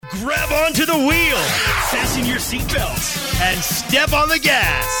Grab onto the wheel, fasten your seatbelts, and step on the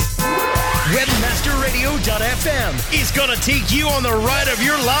gas. Webmasterradio.fm is going to take you on the ride of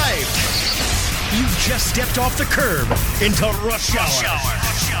your life. You've just stepped off the curb into Rush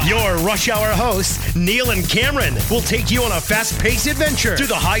Hour. Your Rush Hour hosts, Neil and Cameron, will take you on a fast-paced adventure through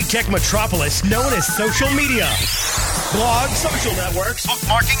the high-tech metropolis known as social media. Blogs, social networks,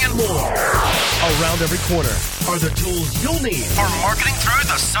 bookmarking, and more. Around every corner are the tools you'll need for marketing through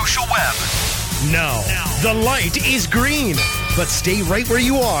the social web. Now, the light is green, but stay right where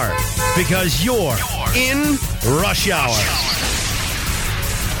you are because you're in Rush Hour.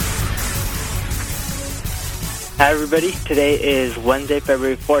 Hi everybody, today is Wednesday,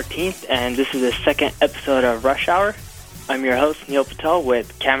 February 14th, and this is the second episode of Rush Hour. I'm your host, Neil Patel,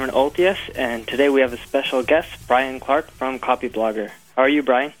 with Cameron Oltius, and today we have a special guest, Brian Clark from Copyblogger. How are you,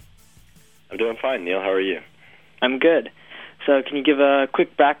 Brian? I'm doing fine, Neil. How are you? I'm good. So can you give a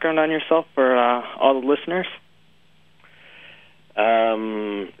quick background on yourself for all the listeners?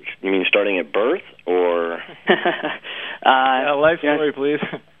 You mean starting at birth, or? Life story, please.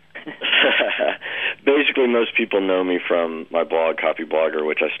 Basically, most people know me from my blog, Copyblogger,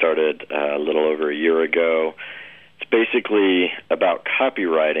 which I started a little over a year ago. It's basically about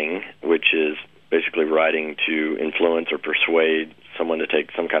copywriting, which is basically writing to influence or persuade someone to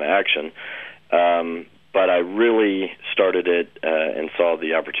take some kind of action. But I really started it and saw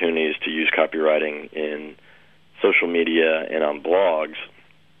the opportunities to use copywriting in social media and on blogs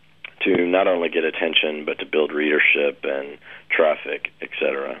to not only get attention, but to build readership and traffic,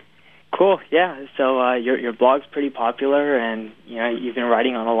 etc. Cool, yeah. So your blog's pretty popular, and you've been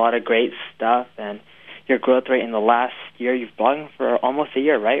writing on a lot of great stuff, and your growth rate in the last year, you've blogged for almost a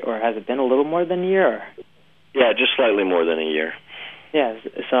year, right? Or has it been a little more than a year? Yeah, just slightly more than a year. Yeah,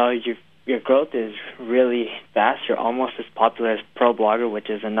 so your growth is really fast. You're almost as popular as ProBlogger, which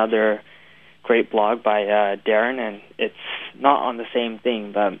is another great blog by Darren, and it's not on the same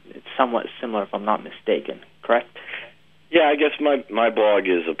thing, but it's somewhat similar if I'm not mistaken, correct? Yeah, I guess my blog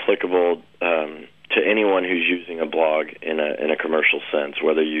is applicable to anyone who's using a blog in a commercial sense,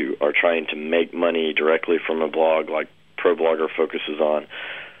 whether you are trying to make money directly from a blog like ProBlogger focuses on,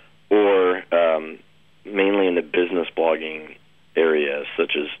 or mainly in the business blogging area,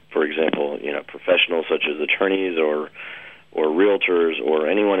 such as, for example, professionals such as attorneys or realtors or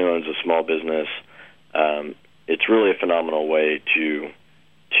anyone who owns a small business. It's really a phenomenal way to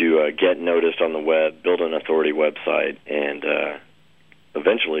get noticed on the web, build an authority website, and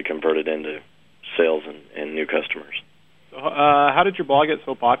eventually convert it into sales and new customers. So, how did your blog get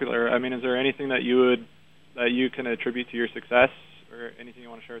so popular? I mean, is there anything that you can attribute to your success, or anything you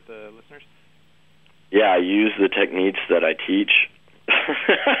want to share with the listeners? Yeah, I use the techniques that I teach.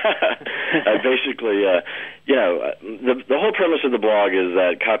 I basically, the whole premise of the blog is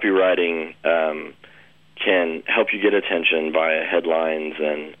that copywriting can help you get attention via headlines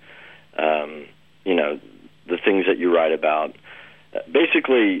and, the things that you write about.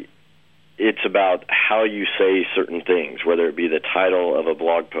 Basically, it's about how you say certain things, whether it be the title of a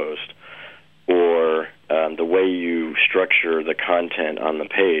blog post or the way you structure the content on the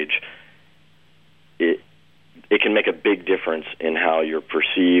page. It can make a big difference in how you're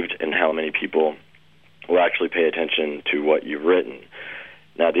perceived and how many people will actually pay attention to what you've written.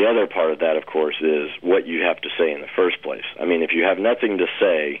 Now, the other part of that, of course, is what you have to say in the first place. I mean, if you have nothing to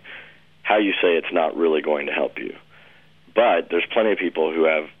say, how you say it's not really going to help you. But there's plenty of people who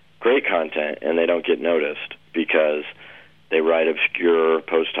have great content and they don't get noticed because they write obscure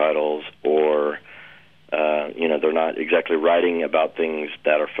post titles or they're not exactly writing about things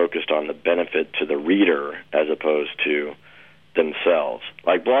that are focused on the benefit to the reader as opposed to themselves.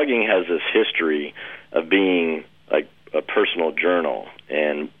 Like, blogging has this history of being like a personal journal,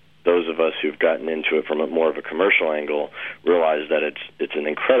 and those of us who've gotten into it from more of a commercial angle realize that it's an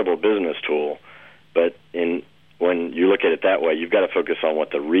incredible business tool, but when you look at it that way, you've got to focus on what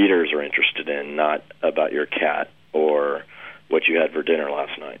the readers are interested in, not about your cat or what you had for dinner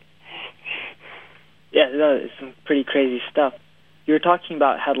last night. Yeah, it's some pretty crazy stuff. You were talking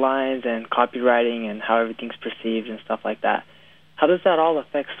about headlines and copywriting and how everything's perceived and stuff like that. How does that all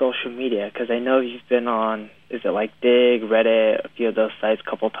affect social media? Because I know you've been on, is it like Dig, Reddit, a few of those sites a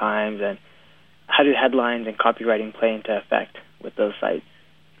couple times, and how do headlines and copywriting play into effect with those sites?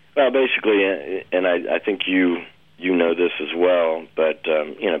 Well, basically, and I think you know this as well, but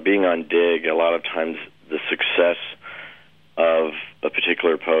being on Dig, a lot of times the success of a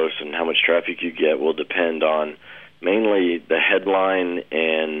particular post and how much traffic you get will depend on mainly the headline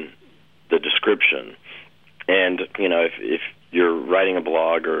and the description. And if you're writing a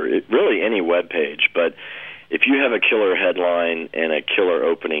blog or really any web page, but if you have a killer headline and a killer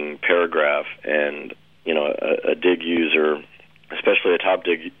opening paragraph, and a Dig user, especially a top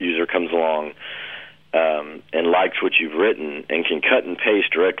Dig user, comes along and likes what you've written and can cut and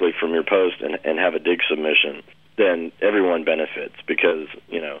paste directly from your post and have a Dig submission, then everyone benefits, because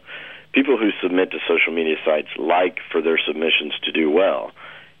people who submit to social media sites like for their submissions to do well,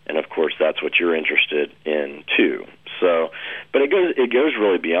 and of course that's what you're interested in too. So, but it goes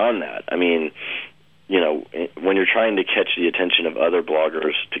really beyond that. I mean, when you're trying to catch the attention of other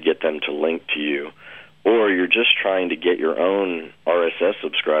bloggers to get them to link to you, or you're just trying to get your own RSS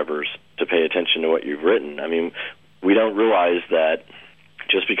subscribers to pay attention to what you've written. I mean, we don't realize that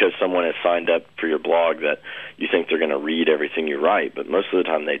just because someone has signed up for your blog that you think they're going to read everything you write, but most of the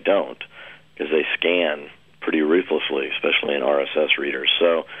time they don't, because they scan pretty ruthlessly, especially in RSS readers.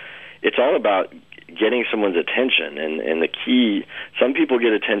 So it's all about getting someone's attention, and the key, some people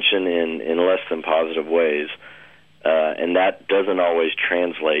get attention in less than positive ways, and that doesn't always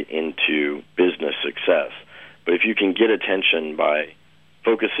translate into business success. But if you can get attention by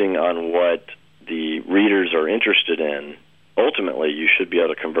focusing on what the readers are interested in, ultimately you should be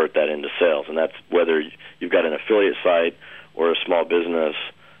able to convert that into sales, and that's whether you've got an affiliate site or a small business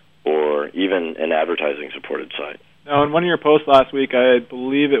or even an advertising-supported site. Now, in one of your posts last week, I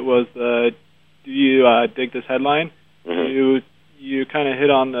believe it was do you dig this headline? Mm-hmm. You kind of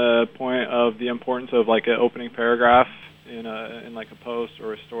hit on the point of the importance of like an opening paragraph in like a post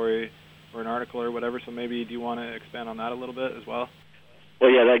or a story or an article or whatever. So maybe do you want to expand on that a little bit as well?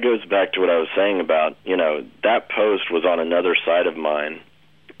 Well, yeah, that goes back to what I was saying about, that post was on another site of mine,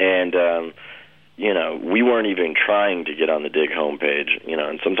 and, we weren't even trying to get on the Dig homepage,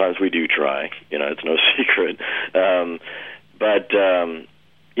 and sometimes we do try, it's no secret. But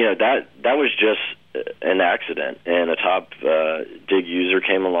that was just an accident, and a top Dig user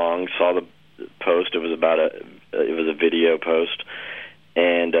came along, saw the post. It was a video post,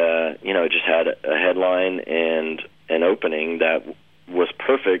 and, it just had a headline and an opening that was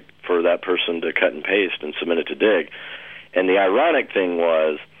perfect for that person to cut and paste and submit it to Dig. And the ironic thing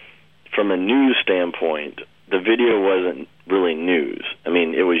was, from a news standpoint, the video wasn't really news. I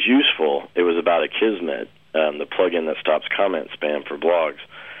mean, it was useful. It was about Akismet, the plugin that stops comment spam for blogs.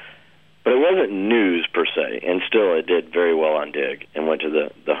 But it wasn't news per se, and still it did very well on Dig and went to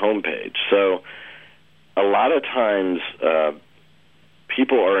the homepage. So a lot of times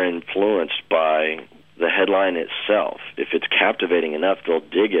people are influenced by the headline itself. If it's captivating enough, they'll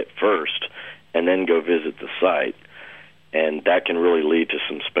dig it first and then go visit the site, and that can really lead to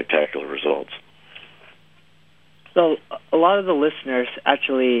some spectacular results. So a lot of the listeners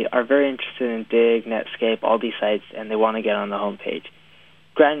actually are very interested in Dig, Netscape, all these sites, and they want to get on the homepage.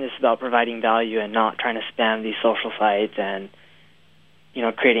 Granted, it's about providing value and not trying to spam these social sites and,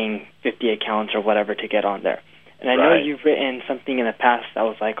 creating 50 accounts or whatever to get on there. And I know you've written something in the past that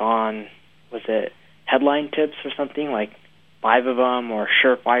was like was it headline tips or something, like 5 of them, or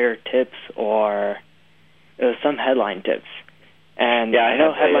surefire tips, or it was some headline tips. And I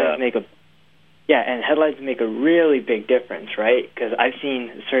know headlines headlines make a really big difference, right? Because I've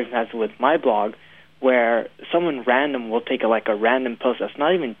seen circumstances with my blog where someone random will take a random post that's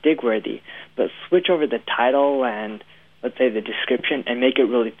not even dig-worthy, but switch over the title and, let's say, the description and make it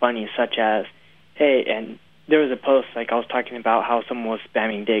really funny, such as, hey, and there was a post, like I was talking about how someone was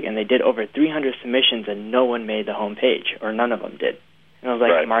spamming Dig, and they did over 300 submissions and no one made the homepage, or none of them did. And it was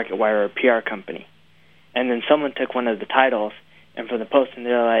like a MarketWire or a PR company. And then someone took one of the titles and from the post, and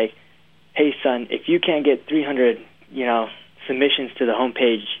they're like, hey, son, if you can't get 300, submissions to the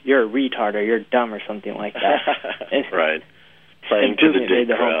homepage, you're a retard or you're dumb or something like that. And, right. Playing to the Dig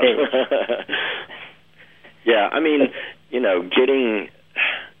crowd. Yeah, I mean, getting,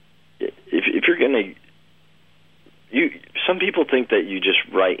 if you're going to, some people think that you just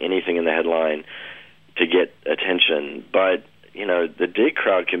write anything in the headline to get attention, but, the Dig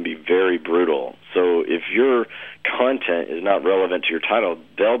crowd can be very brutal. So if your content is not relevant to your title,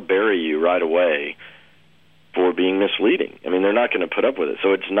 they'll bury you right away for being misleading. I mean, they're not going to put up with it.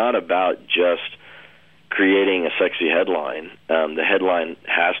 So it's not about just creating a sexy headline. The headline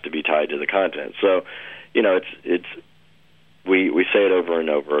has to be tied to the content. So, we say it over and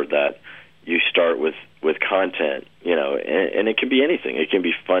over that you start with content, and it can be anything. It can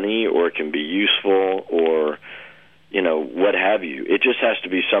be funny, or it can be useful, or what have you. It just has to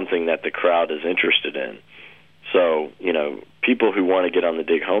be something that the crowd is interested in. So, people who want to get on the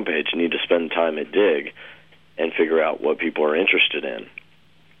Dig homepage need to spend time at Dig and figure out what people are interested in.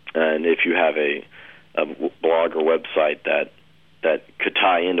 And if you have a blog or website that could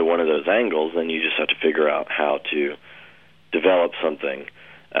tie into one of those angles, then you just have to figure out how to develop something.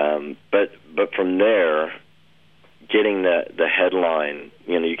 But from there, getting the headline.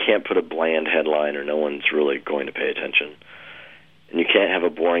 You can't put a bland headline or no one's really going to pay attention. And you can't have a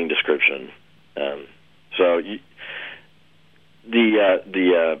boring description.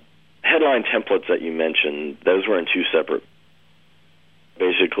 The headline templates that you mentioned, those were in two separate,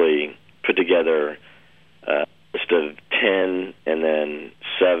 basically put together a list of 10 and then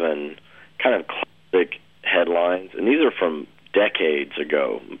 7 kind of classic headlines. And these are from decades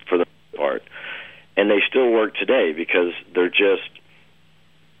ago, for the most part. And they still work today because they're just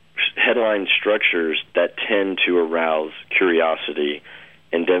headline structures that tend to arouse curiosity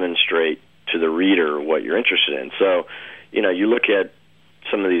and demonstrate to the reader what you're interested in. So, you look at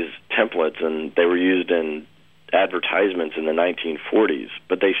some of these templates, and they were used in advertisements in the 1940s,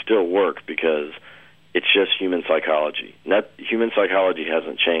 but they still work because it's just human psychology. Human psychology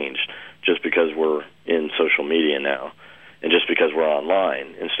hasn't changed just because we're in social media now and just because we're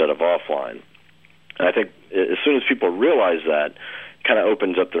online instead of offline. And I think as soon as people realize that, it kind of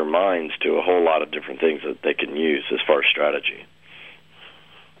opens up their minds to a whole lot of different things that they can use as far as strategy.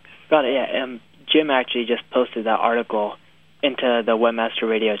 Got it, yeah. Jim actually just posted that article into the Webmaster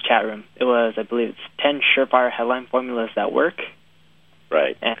Radio chat room. It was, I believe, it's 10 surefire headline formulas that work.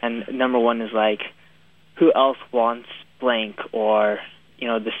 Right. And number 1 is like, who else wants blank? Or,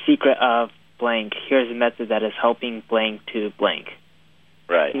 the secret of blank. Here's a method that is helping blank to blank.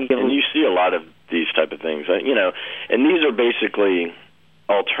 Right. And you see a lot of these type of things, and these are basically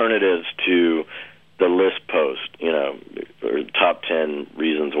alternatives to the list post, or top 10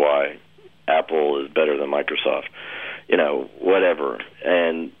 reasons why Apple is better than Microsoft, whatever.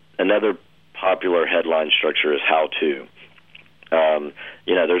 And another popular headline structure is how to.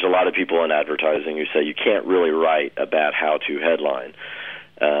 There's a lot of people in advertising who say you can't really write a bad how-to headline.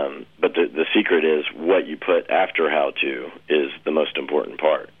 But the secret is what you put after how to is the most important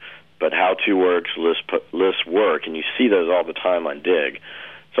part. But how to works, lists work, and you see those all the time on Dig.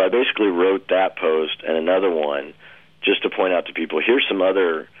 So I basically wrote that post and another one just to point out to people, here's some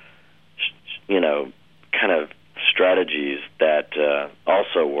other, kind of strategies that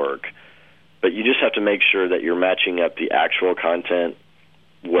also work. But you just have to make sure that you're matching up the actual content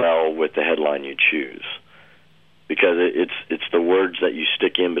well with the headline you choose. Because it's the words that you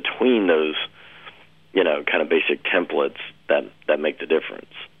stick in between those, kind of basic templates that make the difference.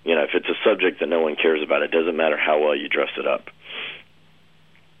 If it's a subject that no one cares about, it doesn't matter how well you dress it up.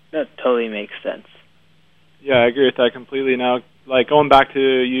 That totally makes sense. Yeah, I agree with that completely. Now, like going back to,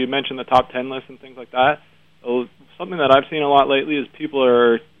 you mentioned the top 10 lists and things like that. Something that I've seen a lot lately is people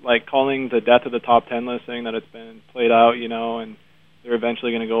are like calling the death of the top 10 list, saying that it's been played out, and they're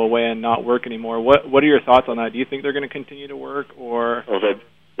eventually going to go away and not work anymore. What are your thoughts on that? Do you think they're going to continue to work, or? Well,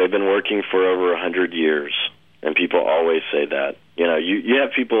 they've been working for over 100 years, and people always say that. You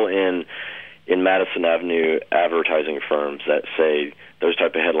have people in Madison Avenue advertising firms that say those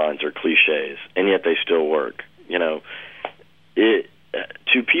type of headlines are cliches, and yet they still work.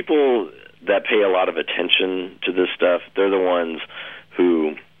 To people that pay a lot of attention to this stuff, they're the ones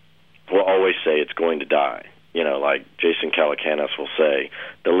who will always say it's going to die. Like Jason Calacanis will say,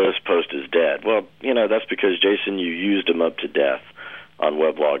 the list post is dead. Well, that's because, Jason, you used them up to death on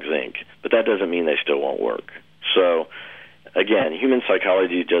Weblogs Inc., but that doesn't mean they still won't work. So, again, human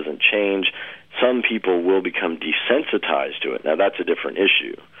psychology doesn't change. Some people will become desensitized to it. Now, that's a different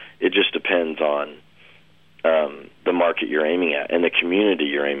issue. It just depends on the market you're aiming at and the community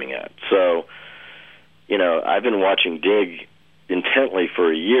you're aiming at. So, I've been watching Dig intently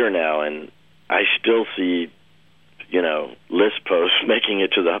for a year now, and I still see, list posts making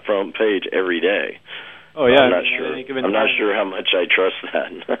it to the front page every day. Oh, yeah. I'm not sure how much I trust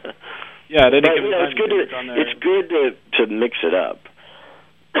that. Yeah, it's good to mix it up,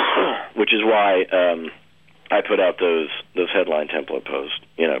 which is why I put out those headline template posts,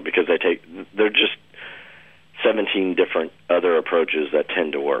 because they're just 17 different other approaches that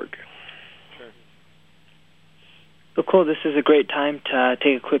tend to work. Sure. So cool. This is a great time to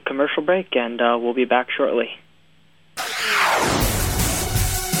take a quick commercial break, and we'll be back shortly.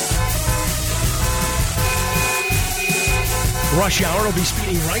 Rush Hour will be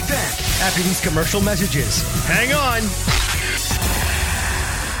speeding right back after these commercial messages. Hang on.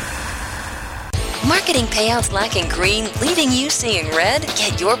 Marketing payouts lacking green, leaving you seeing red?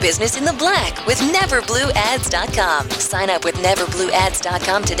 Get your business in the black with NeverBlueAds.com. Sign up with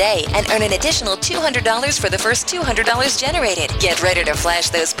NeverBlueAds.com today and earn an additional $200 for the first $200 generated. Get ready to flash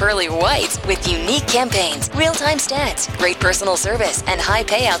those pearly whites with unique campaigns, real-time stats, great personal service, and high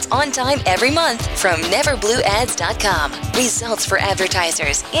payouts on time every month from NeverBlueAds.com. Results for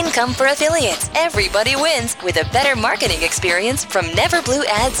advertisers, income for affiliates. Everybody wins with a better marketing experience from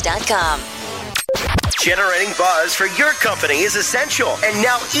NeverBlueAds.com. Generating buzz for your company is essential and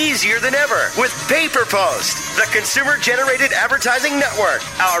now easier than ever with PaperPost, the consumer-generated advertising network.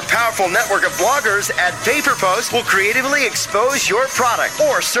 Our powerful network of bloggers at PaperPost will creatively expose your product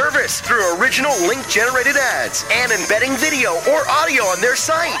or service through original link-generated ads and embedding video or audio on their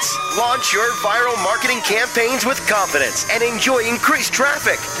sites. Launch your viral marketing campaigns with confidence and enjoy increased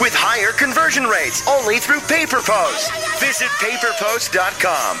traffic with higher conversion rates only through PaperPost. Visit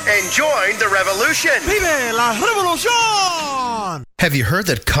paperpost.com and join the revolution. ¡Vive la revolución! Have you heard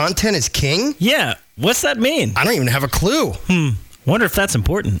that content is king? Yeah, what's that mean? I don't even have a clue. Wonder if that's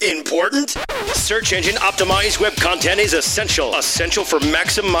important. Important? Search engine optimized web content is essential. Essential for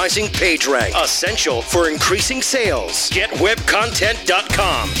maximizing page rank. Essential for increasing sales.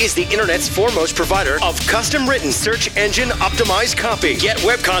 GetWebContent.com is the internet's foremost provider of custom-written search engine optimized copy.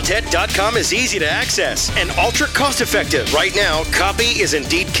 GetWebContent.com is easy to access and ultra cost-effective. Right now, copy is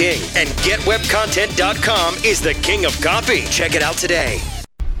indeed king, and GetWebContent.com is the king of copy. Check it out today.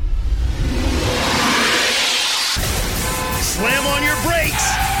 Slam on your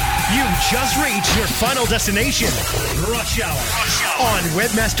brakes. You've just reached your final destination, Rush Hour, on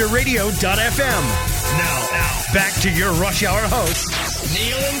WebmasterRadio.fm. Now, back to your Rush Hour hosts,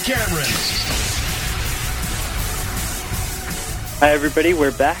 Neil and Cameron. Hi, everybody.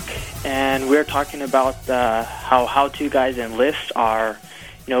 We're back, and we're talking about how-to guides and lists are,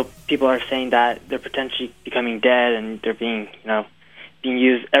 people are saying that they're potentially becoming dead, and they're being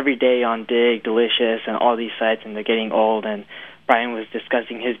used every day on Dig, Delicious, and all these sites, and they're getting old. And Brian was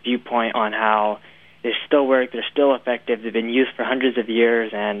discussing his viewpoint on how they still work, they're still effective, they've been used for hundreds of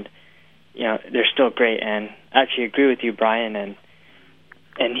years, and they're still great. And I actually agree with you, Brian. And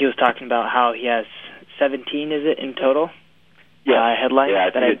he was talking about how he has 17, is it, in total? Yeah, headlines.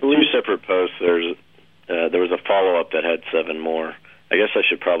 Yeah, I believe two separate posts. There was a follow-up that had 7 more. I guess I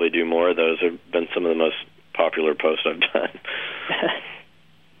should probably do more of those. They've been some of the most popular posts I've done.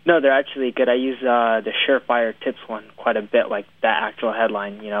 No, they're actually good. I use the Surefire Tips one quite a bit, like that actual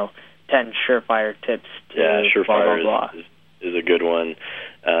headline, 10 Surefire Tips to Surefire blah, blah, blah. is a good one.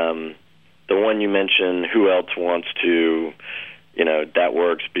 The one you mentioned, Who Else Wants To, that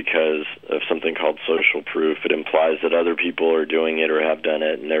works because of something called social proof. It implies that other people are doing it or have done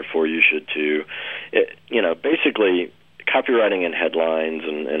it, and therefore you should too. Basically, copywriting and headlines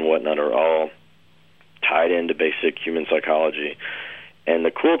and whatnot are all tied into basic human psychology. And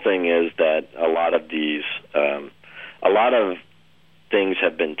the cool thing is that a lot of things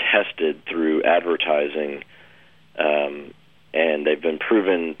have been tested through advertising, and they've been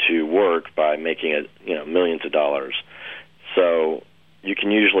proven to work by making it, millions of dollars. So you can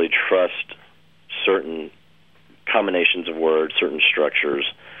usually trust certain combinations of words, certain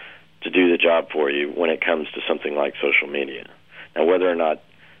structures to do the job for you when it comes to something like social media. Now, whether or not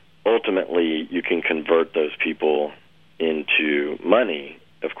ultimately you can convert those people into money,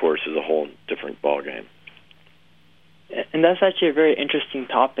 of course, is a whole different ballgame. And that's actually a very interesting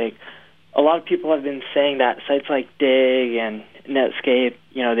topic. A lot of people have been saying that sites like Dig and Netscape,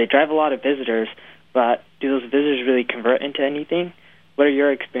 they drive a lot of visitors, but do those visitors really convert into anything? What are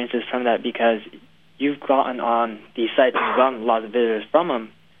your experiences from that? Because you've gotten on these sites and you've gotten lots of visitors from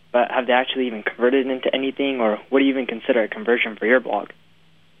them, but have they actually even converted into anything, or what do you even consider a conversion for your blog?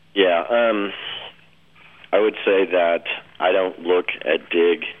 Yeah, I would say that I don't look at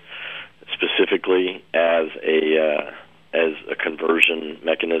Dig specifically as a conversion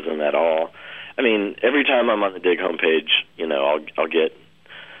mechanism at all. I mean, every time I'm on the Dig homepage, I'll get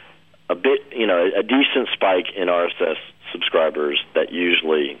a bit, a decent spike in RSS subscribers that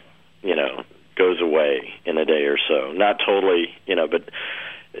usually, goes away in a day or so. Not totally, but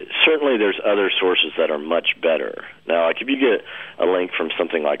certainly there's other sources that are much better. Now, like if you get a link from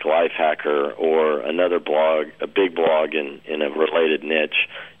something like Lifehacker or another blog, a big blog in a related niche,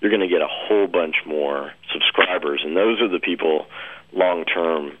 you're going to get a whole bunch more subscribers, and those are the people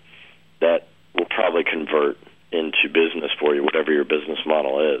long-term that will probably convert into business for you, whatever your business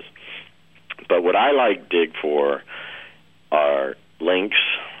model is. But what I like Dig for are links,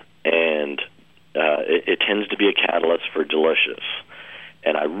 and it tends to be a catalyst for Delicious.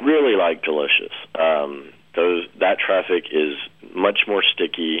 And I really like Delicious. That traffic is much more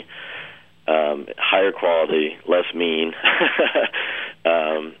sticky, higher quality, less mean.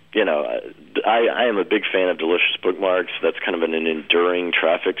 I am a big fan of Delicious bookmarks. That's kind of an enduring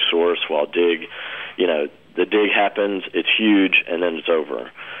traffic source, while Dig, the Dig happens, it's huge, and then it's over.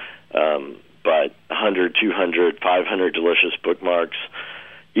 But 100, 200, 500 Delicious bookmarks,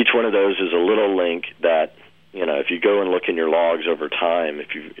 each one of those is a little link that, if you go and look in your logs over time,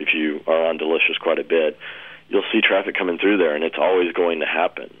 if you are on Delicious quite a bit, you'll see traffic coming through there, and it's always going to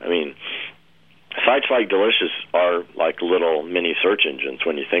happen. I mean, sites like Delicious are like little mini search engines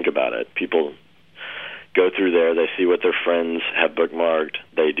when you think about it. People go through there, they see what their friends have bookmarked,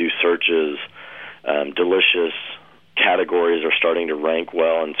 they do searches. Delicious categories are starting to rank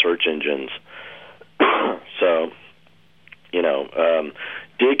well in search engines. So,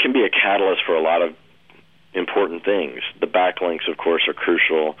 Dig can be a catalyst for a lot of important things. The backlinks, of course, are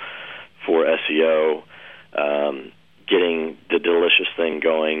crucial for SEO. Getting the Delicious thing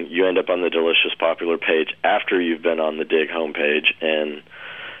going, you end up on the Delicious popular page after you've been on the Dig homepage, and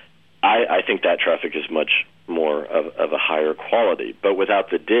I think that traffic is much more of a higher quality. But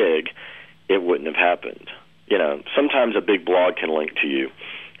without the Dig, it wouldn't have happened. Sometimes a big blog can link to you,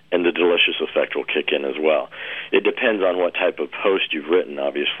 and the Delicious effect will kick in as well. It depends on what type of post you've written,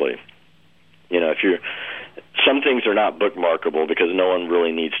 obviously. Some things are not bookmarkable because no one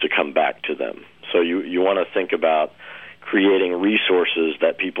really needs to come back to them. So you want to think about creating resources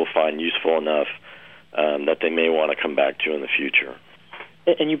that people find useful enough that they may want to come back to in the future.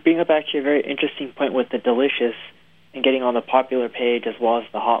 And you bring up actually a very interesting point with the Delicious and getting on the popular page as well as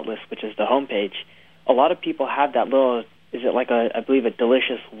the hot list, which is the homepage. A lot of people have that little, I believe, a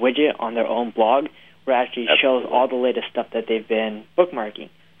Delicious widget on their own blog where it actually shows all the latest stuff that they've been bookmarking.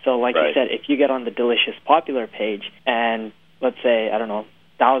 So like you said, if you get on the Delicious popular page and let's say,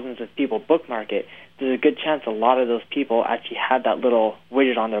 thousands of people bookmark it, there's a good chance a lot of those people actually have that little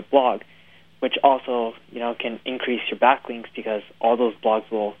widget on their blog, which also, can increase your backlinks because all those blogs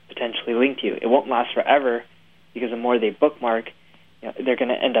will potentially link to you. It won't last forever because the more they bookmark, they're going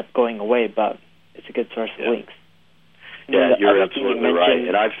to end up going away, but it's a good source of links. Yeah, you're absolutely right.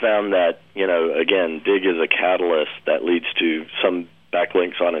 And I've found that, again, Dig is a catalyst that leads to some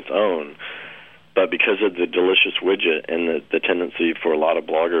backlinks on its own. But because of the Delicious widget and the tendency for a lot of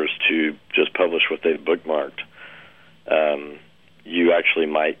bloggers to just publish what they've bookmarked, you actually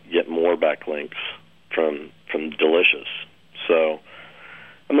might get more backlinks from Delicious. So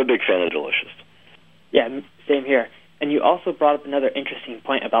I'm a big fan of Delicious. Yeah, same here. And you also brought up another interesting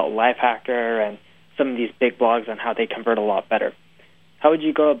point about Lifehacker and some of these big blogs on how they convert a lot better. How would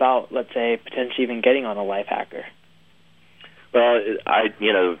you go about, let's say, potentially even getting on a Lifehacker? Well,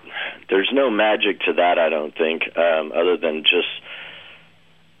 there's no magic to that, I don't think, other than just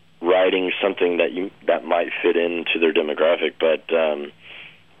writing something that might fit into their demographic. But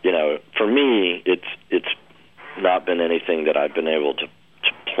for me, it's not been anything that I've been able to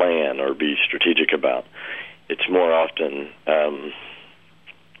plan or be strategic about. It's more often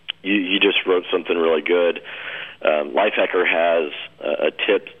you just wrote something really good. Lifehacker has a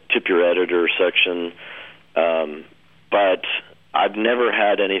tip your editor section. But I've never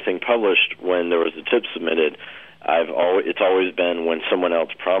had anything published when there was a tip submitted. It's always been when someone else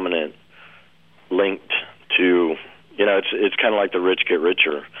prominent linked to, it's kind of like the rich get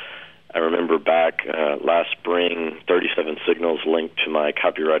richer. I remember back last spring, 37 Signals linked to my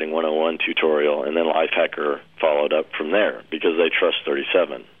Copywriting 101 tutorial, and then Lifehacker followed up from there because they trust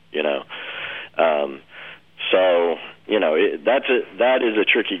 37, So, that is a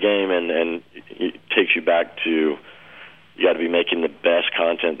tricky game, and it takes you back to you got to be making the best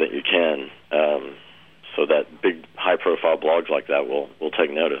content that you can, so that big, high-profile blogs like that will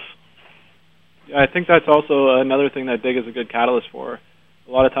take notice. Yeah, I think that's also another thing that Dig is a good catalyst for.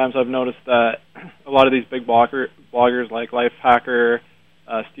 A lot of times I've noticed that a lot of these big bloggers like Lifehacker,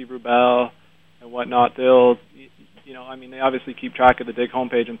 Steve Rubel, and whatnot, they'll, they obviously keep track of the Dig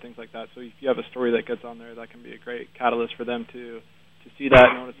homepage and things like that. So if you have a story that gets on there, that can be a great catalyst for them to see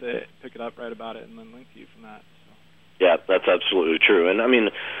that, notice it, pick it up, write about it, and then link to you from that. Yeah, that's absolutely true. And,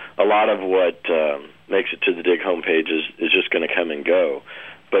 a lot of what makes it to the Dig homepage is just going to come and go.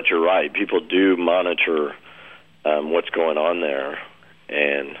 But you're right. People do monitor what's going on there.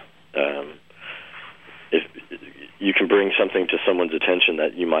 And if you can bring something to someone's attention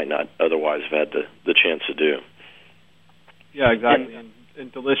that you might not otherwise have had the chance to do. Yeah, exactly.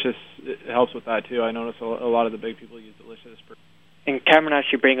 And Delicious, it helps with that, too. I notice a lot of the big people use Delicious for... And Cameron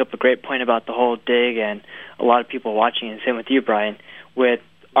actually bring up a great point about the whole Dig and a lot of people watching, and same with you, Brian. With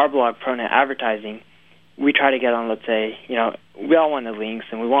our blog, ProNet Advertising, we try to get on, let's say, we all want the links,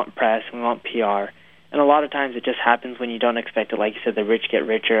 and we want press, and we want PR. And a lot of times it just happens when you don't expect it. Like you said, the rich get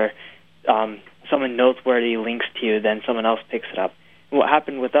richer. Someone noteworthy links to you, then someone else picks it up. And what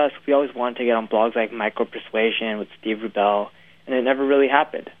happened with us, we always wanted to get on blogs like Micro Persuasion with Steve Rubel, and it never really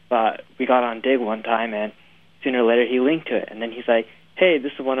happened. But we got on Dig one time, and sooner or later he linked to it. And then he's like, hey,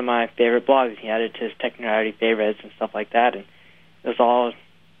 this is one of my favorite blogs. He added to his Technorarity favorites and stuff like that. And it was all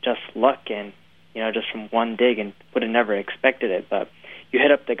just luck and, just from one Dig, and would have never expected it. But you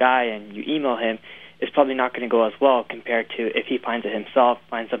hit up the guy and you email him. it's probably not going to go as well compared to if he finds it himself,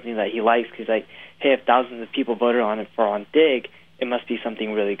 finds something that he likes. Because like, hey, if thousands of people voted on it on Digg, it must be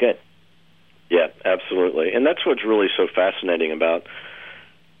something really good. Yeah, absolutely. And that's what's really so fascinating about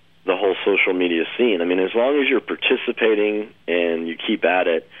the whole social media scene. I mean, as long as you're participating and you keep at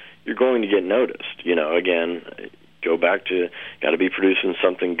it, you're going to get noticed. You know, again, go back to got to be producing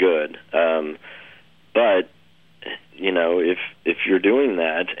something good. But you know, if you're doing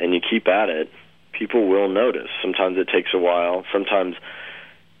that and you keep at it, people will notice. Sometimes it takes a while. Sometimes,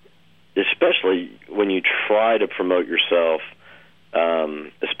 especially when you try to promote yourself,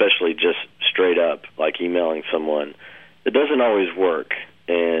 especially just straight up, like emailing someone, it doesn't always work.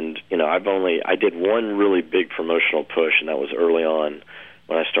 And, you know, I did one really big promotional push, and that was early on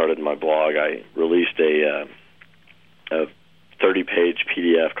when I started my blog. I released a 30-page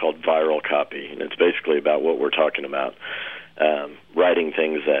PDF called Viral Copy, and it's basically about what we're talking about, writing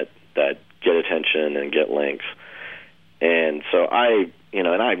things that get attention and get links. And so I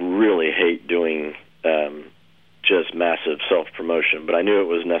really hate doing just massive self-promotion, but I knew it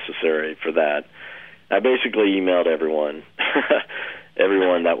was necessary for that. I basically emailed everyone,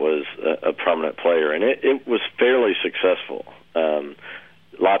 everyone that was a prominent player, and it was fairly successful.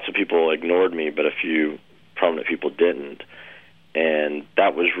 Lots of people ignored me, but a few prominent people didn't, and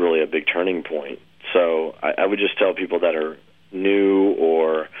that was really a big turning point. So I would just tell people that are new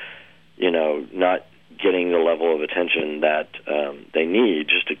or, you know, not getting the level of attention that they need,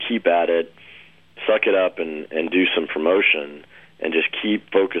 just to keep at it, suck it up, and do some promotion, and just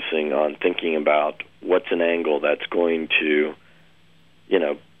keep focusing on thinking about what's an angle that's going to, you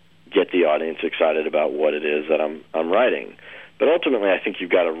know, get the audience excited about what it is that I'm writing. But ultimately, I think you've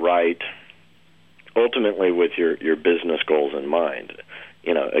got to write ultimately with your business goals in mind.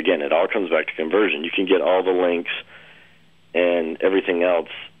 You know, again, it all comes back to conversion. You can get all the links and everything else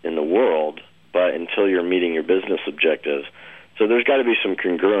in the world, but until you're meeting your business objectives. So there's got to be some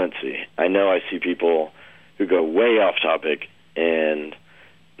congruency. I know I see people who go way off topic and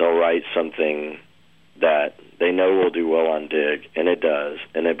they'll write something that they know will do well on Digg, and it does,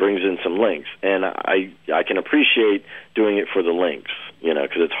 and it brings in some links. And I can appreciate doing it for the links, you know,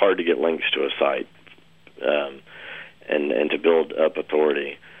 because it's hard to get links to a site and to build up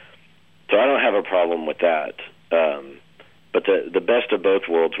authority. So I don't have a problem with that. But the best of both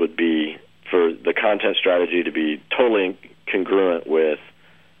worlds would be for the content strategy to be totally congruent with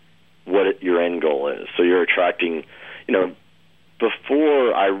what your end goal is. So you're attracting, you know,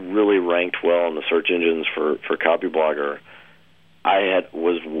 before I really ranked well in the search engines for Copyblogger, I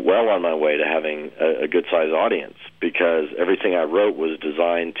was well on my way to having a good-sized audience because everything I wrote was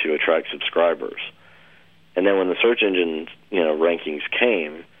designed to attract subscribers. And then when the search engine, you know, rankings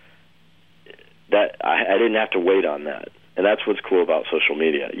came, that I didn't have to wait on that. And that's what's cool about social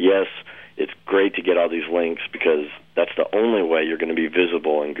media. Yes, it's great to get all these links because that's the only way you're going to be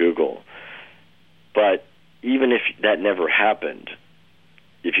visible in Google. But even if that never happened,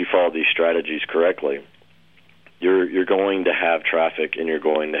 if you follow these strategies correctly, you're going to have traffic and you're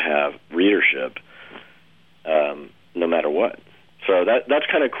going to have readership no matter what. So that's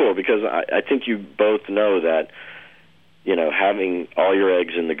kind of cool because I think you both know that, you know, having all your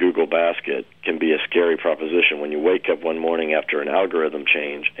eggs in the Google basket can be a scary proposition when you wake up one morning after an algorithm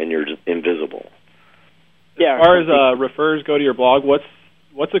change and you're just invisible. Yeah. As far as refers go to your blog,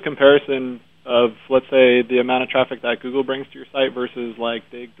 what's a comparison of, let's say, the amount of traffic that Google brings to your site versus like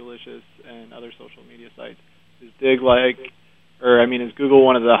Digg, Delicious, and other social media sites? Is Digg is Google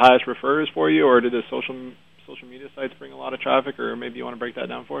one of the highest refers for you, or do the social media sites bring a lot of traffic, or maybe you want to break that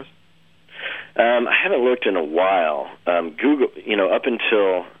down for us? I haven't looked in a while. Google, you know, up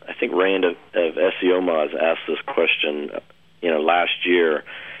until I think Rand of SEO Moz asked this question, you know, last year,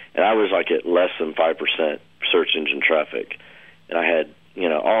 and I was like at less than 5% search engine traffic, and I had, you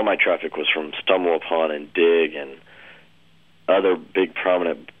know, all my traffic was from StumbleUpon and Digg and other big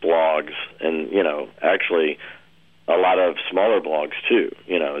prominent blogs, and, you know, actually a lot of smaller blogs too,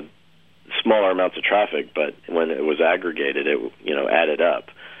 you know, smaller amounts of traffic, but when it was aggregated, it, you know, added up.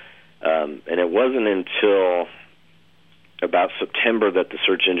 And it wasn't until about September that the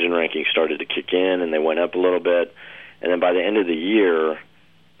search engine rankings started to kick in, and they went up a little bit. And then by the end of the year,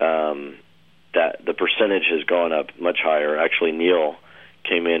 that the percentage has gone up much higher. Actually, Neil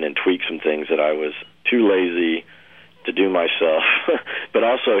came in and tweaked some things that I was too lazy to do myself. But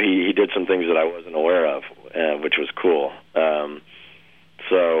also he did some things that I wasn't aware of, which was cool.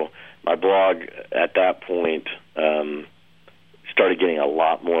 So my blog at that point started getting a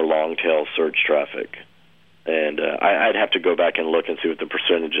lot more long-tail search traffic. And I'd have to go back and look and see what the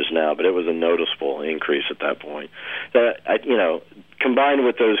percentage is now, but it was a noticeable increase at that point. You know, combined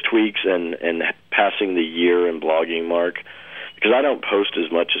with those tweaks and passing the year in blogging mark, because I don't post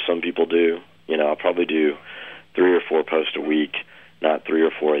as much as some people do. I'll probably do 3 or 4 posts a week, not 3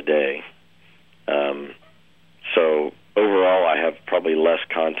 or 4 a day. So overall, I have probably less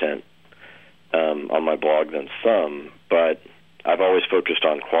content on my blog than some, but I've always focused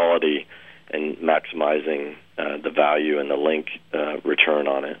on quality and maximizing the value and the link return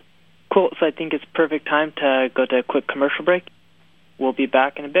on it. Cool. So I think it's perfect time to go to a quick commercial break. We'll be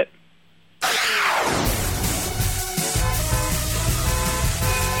back in a bit.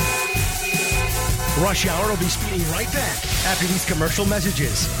 Rush Hour will be speeding right back after these commercial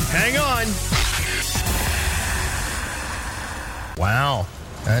messages. Hang on. Wow.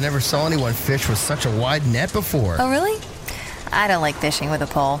 I never saw anyone fish with such a wide net before. Oh, really? I don't like fishing with a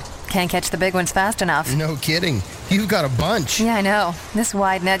pole. Can't catch the big ones fast enough. No kidding. You've got a bunch. Yeah, I know. This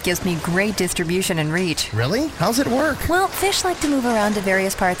wide net gives me great distribution and reach. Really? How's it work? Well, fish like to move around to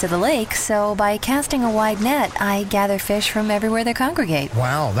various parts of the lake, so by casting a wide net, I gather fish from everywhere they congregate.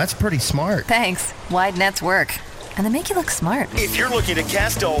 Wow, that's pretty smart. Thanks. Wide nets work. And they make you look smart. If you're looking to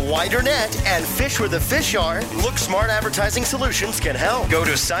cast a wider net and fish where the fish are, Look Smart Advertising Solutions can help. Go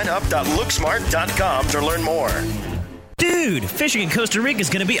to signup.looksmart.com to learn more. Dude, fishing in Costa Rica is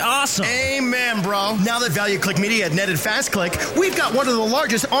going to be awesome. Amen, bro. Now that Value Click Media had netted FastClick, we've got one of the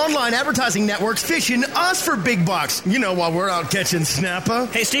largest online advertising networks fishing us for big bucks. While we're out catching snapper.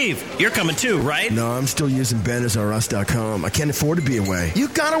 Hey, Steve, you're coming too, right? No, I'm still using Banners.us.com. I can't afford to be away. You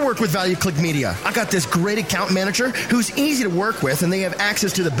gotta work with Value Click Media. I got this great account manager who's easy to work with, and they have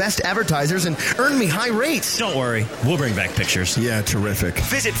access to the best advertisers and earn me high rates. Don't worry, we'll bring back pictures. Yeah, terrific.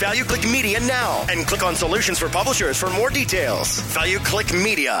 Visit Value Click Media now and click on Solutions for Publishers for more details. Value Click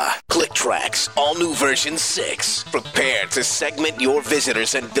Media. ClickTracks, all new version 6. Prepare to segment your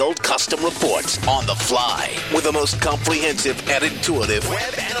visitors and build custom reports on the fly with the most comprehensive and intuitive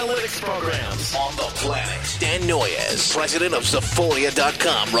Web analytics programs on the planet. Dan Noyes, president of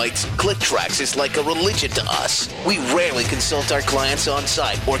Sephoria.com, writes, ClickTracks is like a religion to us. We rarely consult our clients on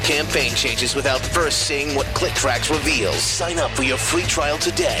site or campaign changes without first seeing what ClickTracks reveals. Sign up for your free trial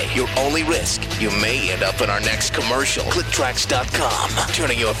today. Your only risk, you may end up in our next commercial. ClickTracks.com,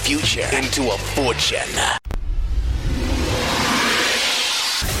 turning your future into a fortune.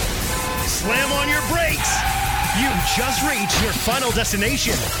 Slam on your brakes. You've just reached your final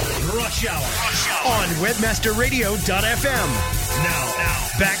destination, Rush Hour, on WebmasterRadio.fm. Now,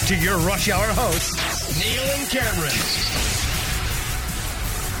 back to your Rush Hour hosts, Neil and Cameron.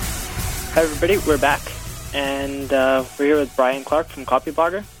 Hi, everybody. We're back, and we're here with Brian Clark from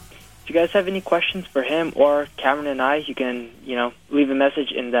Copyblogger. If you guys have any questions for him or Cameron and I, you can, leave a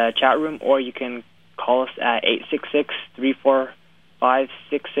message in the chat room, or you can call us at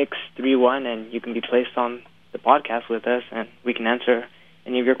 866-345-6631, and you can be placed on the podcast with us, and we can answer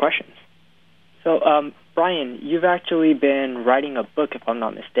any of your questions. So, Brian, you've actually been writing a book, if I'm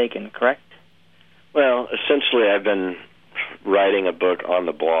not mistaken, correct? Well, essentially, I've been writing a book on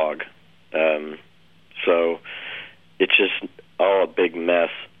the blog. So it's just all a big mess.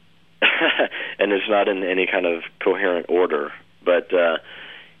 And it's not in any kind of coherent order. But, I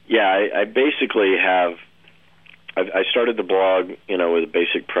basically have... I started the blog, with a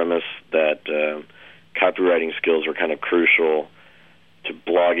basic premise that copywriting skills are kind of crucial to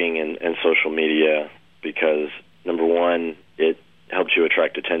blogging and social media because, number one, it helps you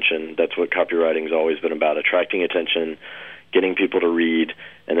attract attention. That's what copywriting's always been about, attracting attention, getting people to read,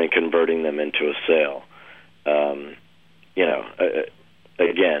 and then converting them into a sale.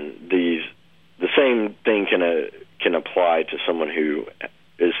 Again, the same thing can apply to someone who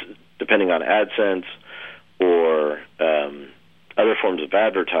is depending on AdSense or other forms of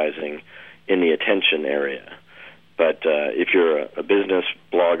advertising in the attention area. But if you're a business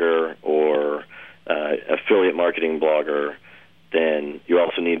blogger or affiliate marketing blogger, then you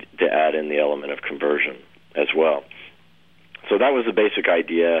also need to add in the element of conversion as well. So that was the basic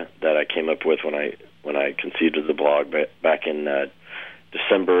idea that I came up with when I conceived of the blog back in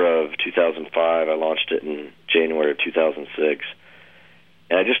December of 2005. I launched it in January of 2006.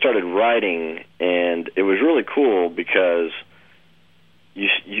 And I just started writing, and it was really cool because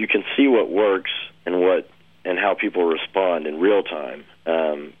you can see what works and how people respond in real time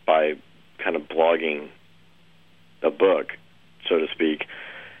by kind of blogging a book, so to speak.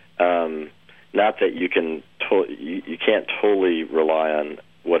 Not that you can't totally rely on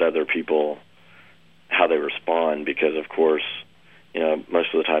what other people, how they respond, because of course,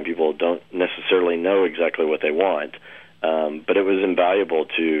 most of the time people don't necessarily know exactly what they want. But it was invaluable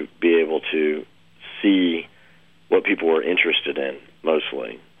to be able to see what people were interested in,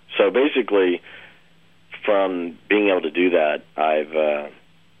 mostly. So basically, from being able to do that,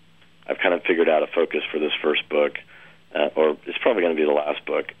 I've kind of figured out a focus for this first book, or it's probably going to be the last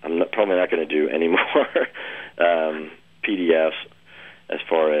book. I'm probably not going to do any more PDFs as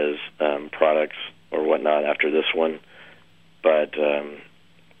far as products or whatnot after this one. But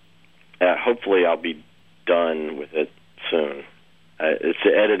hopefully I'll be done with it soon. It's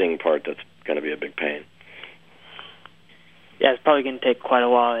the editing part that's going to be a big pain. Yeah, it's probably going to take quite a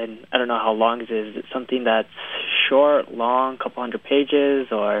while, and I don't know how long it is. Is it something that's short, long, couple hundred pages,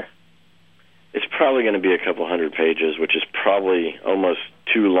 or? It's probably going to be a couple hundred pages, which is probably almost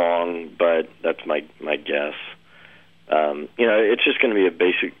too long, but that's my guess. It's just going to be a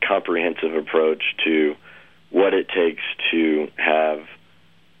basic, comprehensive approach to what it takes to have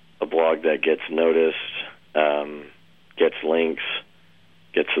a blog that gets noticed, gets links,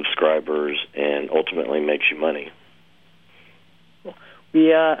 gets subscribers, and ultimately makes you money.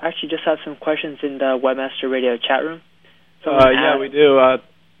 We actually just have some questions in the Webmaster Radio chat room. Yeah, we do.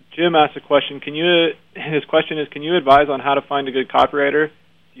 Jim asked a question. His question is, can you advise on how to find a good copywriter?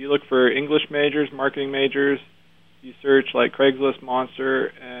 Do you look for English majors, marketing majors? Do you search like Craigslist, Monster?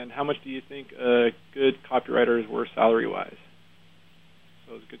 And how much do you think a good copywriter is worth salary-wise?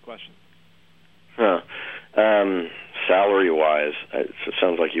 So it's a good question. Salary-wise, it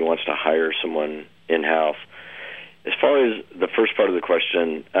sounds like he wants to hire someone in-house. As far as the first part of the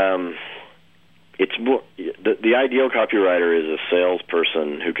question, it's more the ideal copywriter is a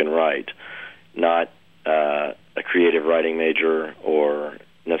salesperson who can write, not a creative writing major or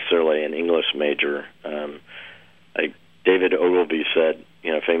necessarily an English major. Like David Ogilvy said,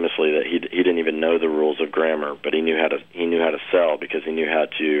 famously that he didn't even know the rules of grammar, but he knew how to sell because he knew how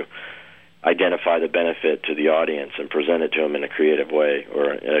to identify the benefit to the audience and present it to them in a creative way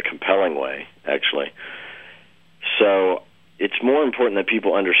or in a compelling way, actually. So it's more important that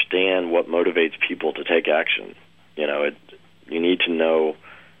people understand what motivates people to take action. You need to know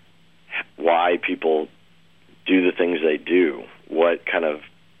why people do the things they do. What kind of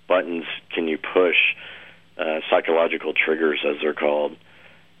buttons can you push, psychological triggers as they're called,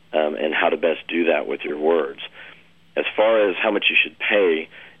 and how to best do that with your words. As far as how much you should pay,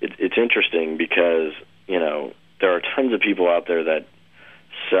 it's interesting because, there are tons of people out there that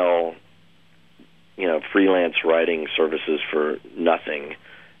sell freelance writing services for nothing,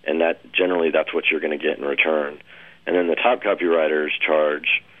 and that's what you're going to get in return. And then the top copywriters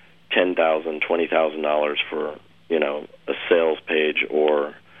charge $10,000, $20,000 for a sales page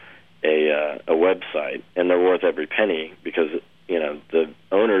or a website, and they're worth every penny because the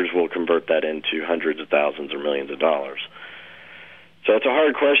owners will convert that into hundreds of thousands or millions of dollars. So it's a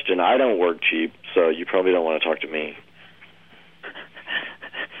hard question. I don't work cheap, so you probably don't want to talk to me.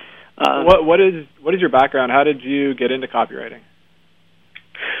 What is your background? How did you get into copywriting?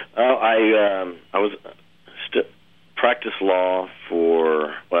 I was practiced law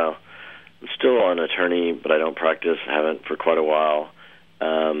I'm still an attorney, but I don't practice. I haven't for quite a while.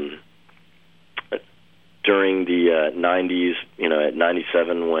 During the 90s, at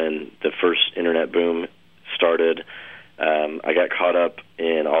 97 when the first internet boom started, I got caught up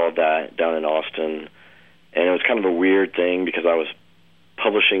in all of that down in Austin, and it was kind of a weird thing because I was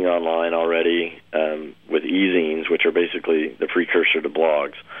publishing online already with e-zines, which are basically the precursor to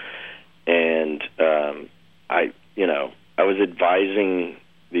blogs. And I was advising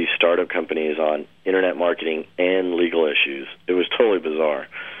these startup companies on internet marketing and legal issues. It was totally bizarre.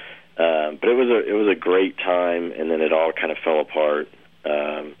 But it was a great time, and then it all kind of fell apart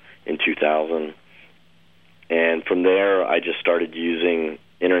in 2000. And from there, I just started using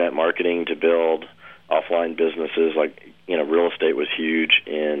internet marketing to build offline businesses. Like, real estate was huge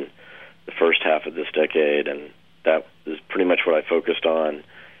in the first half of this decade, and that is pretty much what I focused on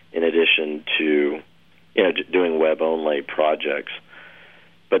in addition to, doing web-only projects.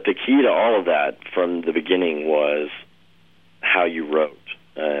 But the key to all of that from the beginning was how you wrote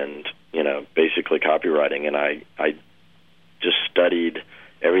and, basically copywriting. And I just studied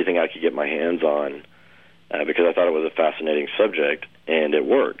everything I could get my hands on because I thought it was a fascinating subject, and it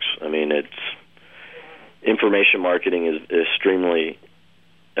works. I mean, information marketing is extremely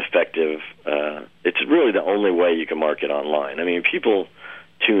effective. It's really the only way you can market online. I mean, people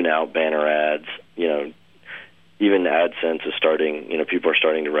tune out banner ads. Even AdSense is starting, people are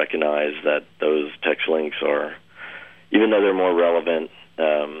starting to recognize that those text links are, even though they're more relevant,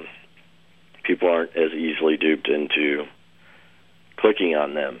 people aren't as easily duped into clicking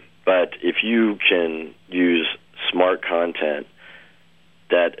on them. But if you can use smart content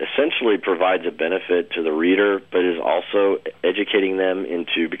that essentially provides a benefit to the reader, but is also educating them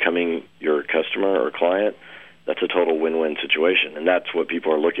into becoming your customer or client, that's a total win-win situation, and that's what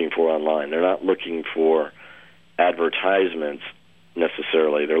people are looking for online. They're not looking for advertisements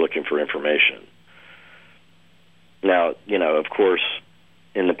necessarily. They're looking for information. Now, of course,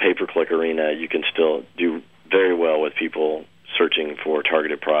 in the pay-per-click arena, you can still do very well with people searching for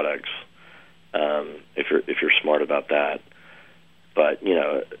targeted products if you're smart about that. But,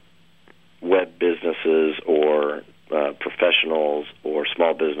 web businesses or professionals or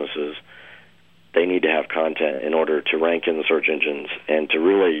small businesses, they need to have content in order to rank in the search engines and to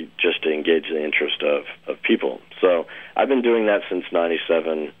really just to engage the interest of people. So I've been doing that since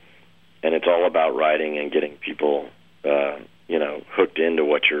 '97, and it's all about writing and getting people, hooked into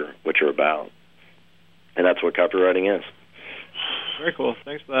what you're about. And that's what copywriting is. Very cool.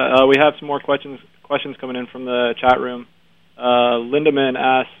 Thanks for that. We have some more questions coming in from the chat room. Lindemann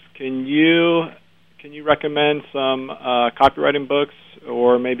asks, can you recommend some copywriting books,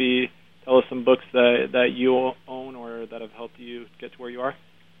 or maybe tell us some books that you own or that have helped you get to where you are?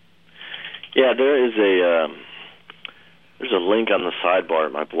 Yeah, there's a link on the sidebar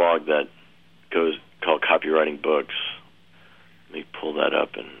at my blog that goes called Copywriting Books. Let me pull that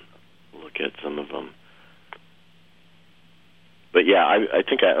up and look at some of them. But yeah, I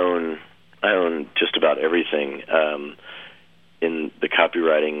think I own just about everything in the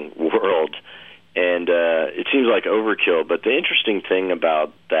copywriting world, and it seems like overkill. But the interesting thing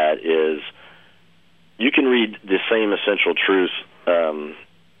about that is you can read the same essential truths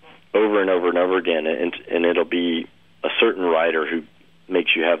over and over and over again, and it'll be a certain writer who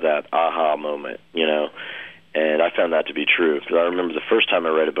makes you have that aha moment, And I found that to be true. Because I remember the first time I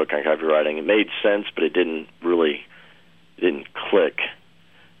read a book on copywriting, it made sense, but it didn't click.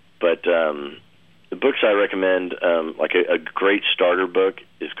 But the books I recommend, like a great starter book,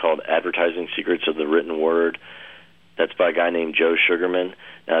 is called Advertising Secrets of the Written Word. That's by a guy named Joe Sugarman.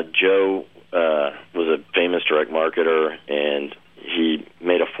 Now, Joe was a famous direct marketer, and he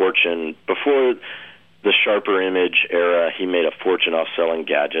made a fortune. Before the Sharper Image era, he made a fortune off selling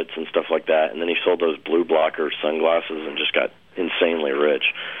gadgets and stuff like that, and then he sold those blue blocker sunglasses and just got insanely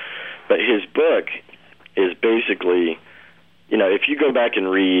rich. But his book is basically, if you go back and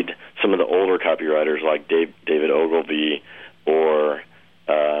read some of the older copywriters like David Ogilvy or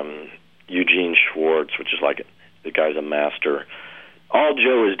Eugene Schwartz, which is like the guy's a master, all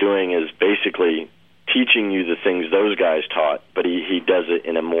Joe is doing is basically teaching you the things those guys taught, but he does it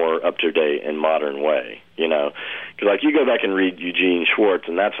in a more up-to-date and modern way, Because, like, you go back and read Eugene Schwartz,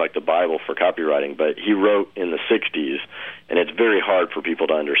 and that's like the Bible for copywriting, but he wrote in the 60s, and it's very hard for people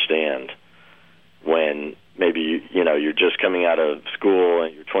to understand when maybe, you're just coming out of school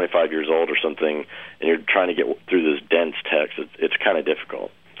and you're 25 years old or something, and you're trying to get through this dense text. It's kind of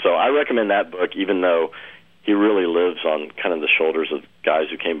difficult. So I recommend that book, even though he really lives on kind of the shoulders of guys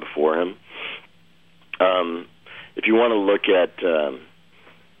who came before him. If you want to look at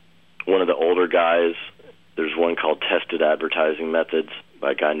one of the older guys, there's one called Tested Advertising Methods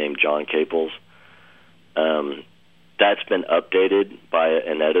by a guy named John Caples. That's been updated by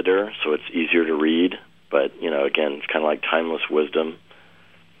an editor, so it's easier to read. But, again, it's kind of like timeless wisdom.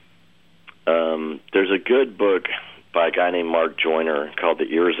 There's a good book by a guy named Mark Joyner called The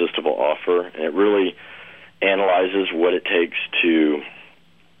Irresistible Offer, and it really analyzes what it takes to,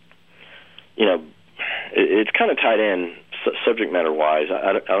 it's kind of tied in subject matter-wise.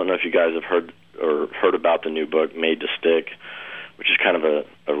 I don't know if you guys have heard about the new book, Made to Stick, which is kind of a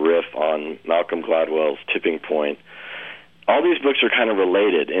riff on Malcolm Gladwell's Tipping Point. All these books are kind of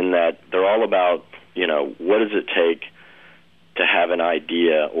related in that they're all about, what does it take to have an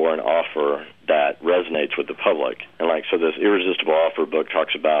idea or an offer that resonates with the public. And so this Irresistible Offer book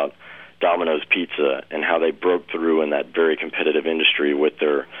talks about Domino's Pizza and how they broke through in that very competitive industry with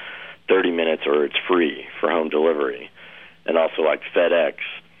their 30 minutes or it's free for home delivery. And also like FedEx,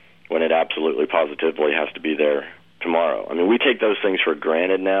 when it absolutely positively has to be there tomorrow. I mean, we take those things for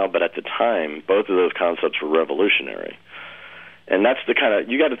granted now, but at the time, both of those concepts were revolutionary. And that's the kind of,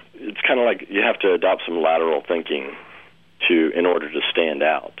 it's kind of like you have to adopt some lateral thinking in order to stand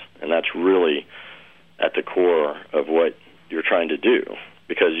out. And that's really at the core of what you're trying to do,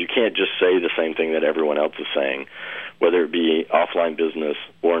 because you can't just say the same thing that everyone else is saying, whether it be offline business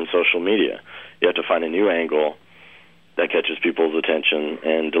or in social media. You have to find a new angle that catches people's attention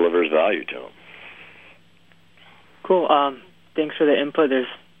and delivers value to them. Cool. Thanks for the input.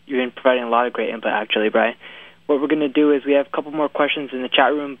 You've been providing a lot of great input, actually, Brian. What we're going to do is we have a couple more questions in the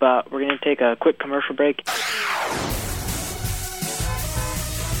chat room, but we're going to take a quick commercial break.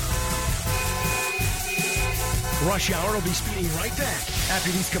 Rush Hour will be speeding right back after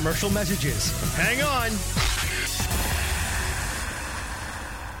these commercial messages. Hang on.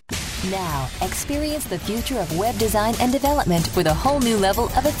 Now, experience the future of web design and development with a whole new level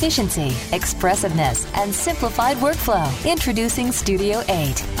of efficiency, expressiveness, and simplified workflow. Introducing Studio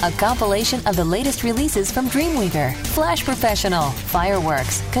 8, a compilation of the latest releases from Dreamweaver, Flash Professional,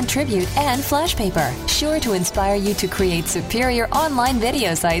 Fireworks, Contribute, and Flashpaper, sure to inspire you to create superior online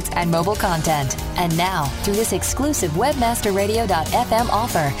video sites and mobile content. And now, through this exclusive WebmasterRadio.fm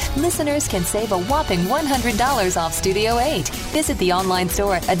offer, listeners can save a whopping $100 off Studio 8. Visit the online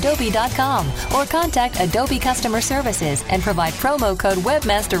store at Adobe.com or contact Adobe Customer Services and provide promo code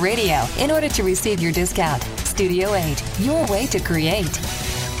WebmasterRadio in order to receive your discount. Studio 8, your way to create.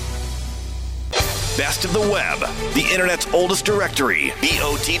 Best of the Web, the Internet's oldest directory,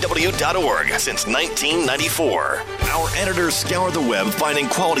 BOTW.org, since 1994. Our editors scour the web finding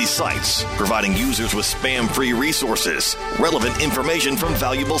quality sites, providing users with spam-free resources, relevant information from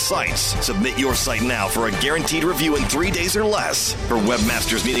valuable sites. Submit your site now for a guaranteed review in 3 days or less. For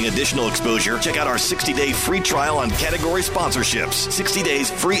webmasters needing additional exposure, check out our 60-day free trial on category sponsorships. 60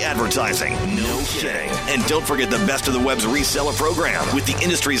 days free advertising. No kidding. And don't forget the Best of the Web's reseller program with the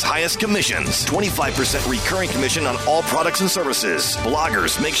industry's highest commissions. 25% recurring commission on all products and services.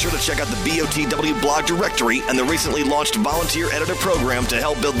 Bloggers, make sure to check out the BOTW blog directory and the recently launched volunteer editor program to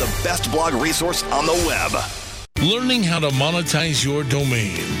help build the best blog resource on the web. Learning how to monetize your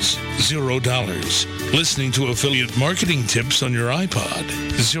domains. $0. Listening to affiliate marketing tips on your iPod.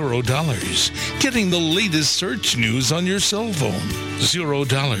 $0. Getting the latest search news on your cell phone.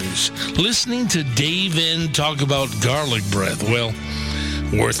 $0. Listening to Dave N talk about garlic breath. Well,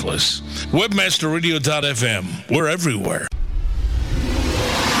 worthless. WebmasterRadio.fm. We're everywhere.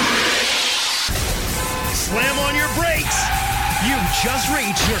 Slam on your brakes. You've just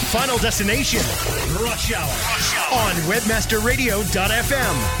reached your final destination, Rush Hour, on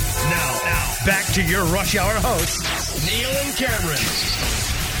WebmasterRadio.fm. Now, back to your Rush Hour hosts, Neil and Cameron.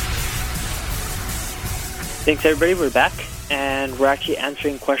 Thanks, everybody. We're back, and we're actually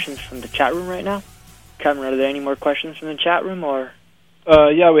answering questions from the chat room right now. Cameron, are there any more questions from the chat room, or?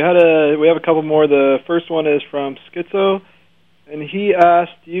 Yeah, we have a couple more. The first one is from Schizo, and he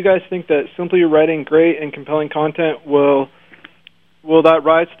asked, do you guys think that simply writing great and compelling content will that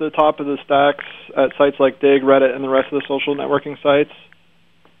rise to the top of the stacks at sites like Dig, Reddit, and the rest of the social networking sites?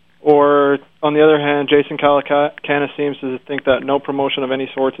 Or, on the other hand, Jason Calacanis seems to think that no promotion of any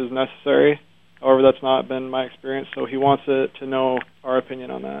sorts is necessary. However, that's not been my experience, so he wants to know our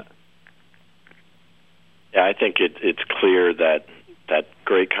opinion on that. Yeah, I think it's clear that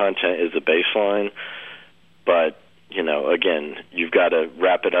great content is a baseline, but, again, you've got to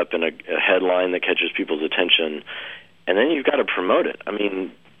wrap it up in a headline that catches people's attention, and then you've got to promote it. I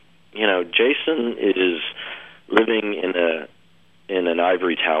mean, Jason is living in an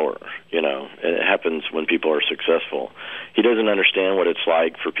ivory tower, and it happens when people are successful. He doesn't understand what it's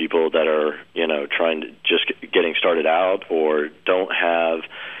like for people that are, trying to just getting started out or don't have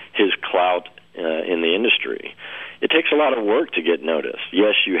his clout in the industry. It takes a lot of work to get noticed.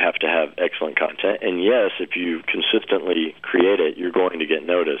 Yes, you have to have excellent content, and yes, if you consistently create it, you're going to get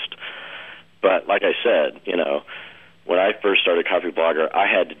noticed. But like I said, when I first started Coffee Blogger, I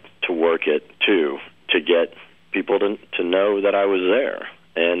had to work it too to get people to know that I was there.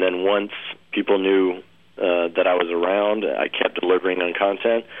 And then once people knew that I was around, I kept delivering on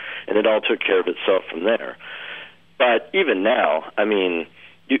content, and it all took care of itself from there. But even now, I mean,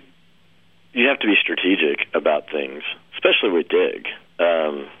 you have to be strategic about things, especially with Dig.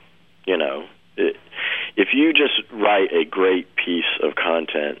 If you just write a great piece of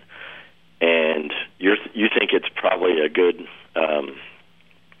content and you think it's probably a good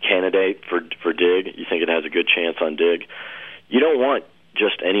candidate for Dig, you think it has a good chance on Dig, you don't want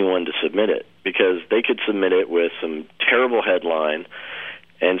just anyone to submit it, because they could submit it with some terrible headline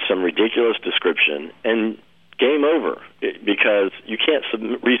and some ridiculous description, and game over, because you can't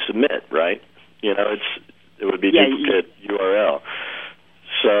resubmit, right? It would be duplicate URL.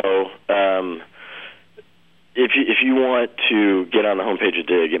 So if you want to get on the homepage of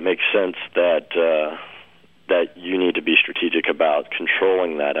Dig, it makes sense that you need to be strategic about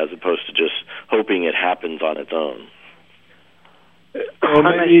controlling that, as opposed to just hoping it happens on its own. Well,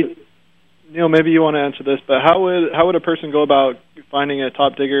 Neil, maybe you want to answer this, but how would a person go about finding a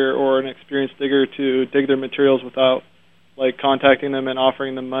top digger or an experienced digger to dig their materials without, contacting them and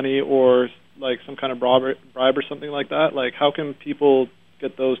offering them money or, some kind of bribe or something like that? How can people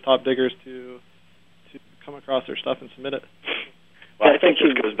get those top diggers to come across their stuff and submit it? Well, I think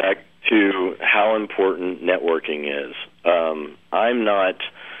this goes back to how important networking is. I'm not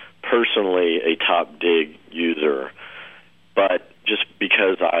personally a top dig user, but just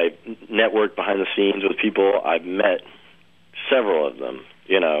because I network behind the scenes with people, I've met several of them,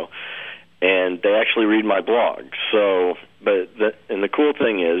 and they actually read my blog. So, and the cool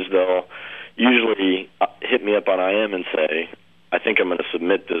thing is they'll usually hit me up on IM and say, I think I'm going to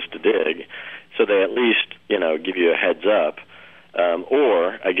submit this to Dig. So they at least, give you a heads up.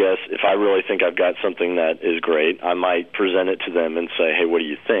 Or, I guess, if I really think I've got something that is great, I might present it to them and say, hey, what do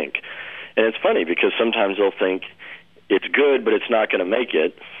you think? And it's funny because sometimes they'll think it's good, but it's not going to make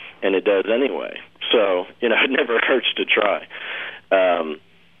it, and it does anyway. So, it never hurts to try.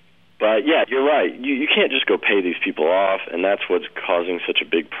 But, yeah, you're right. You can't just go pay these people off, and that's what's causing such a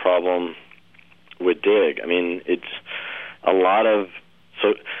big problem with Dig. I mean, it's a lot of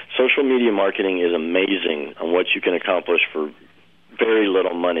social media marketing is amazing on what you can accomplish for very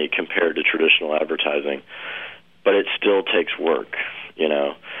little money compared to traditional advertising, but it still takes work. You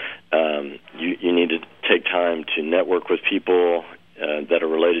need to take time to network with people that are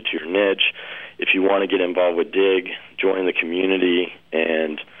related to your niche. If you want to get involved with Dig, join the community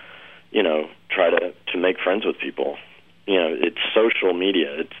and try to make friends with people. It's social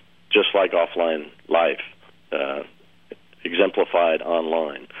media. It's just like offline life, exemplified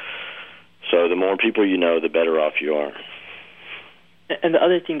online. So the more people you know, the better off you are. And the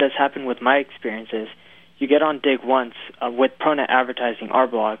other thing that's happened with my experience is you get on Dig once with ProNet Advertising, our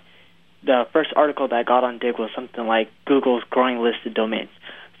blog. The first article that I got on Dig was something like Google's growing list of domains.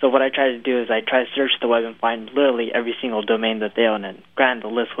 So what I try to do is I try to search the web and find literally every single domain that they own. And granted, the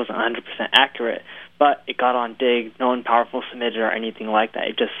list wasn't 100% accurate, but it got on Dig. No one powerful submitted or anything like that.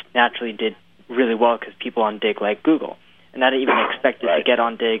 It just naturally did really well because people on Dig like Google. And I didn't even expect it to get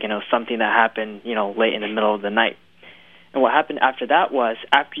on Dig, and it was something that happened, late in the middle of the night. And what happened after that was,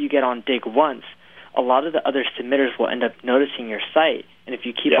 after you get on Dig once, a lot of the other submitters will end up noticing your site. And if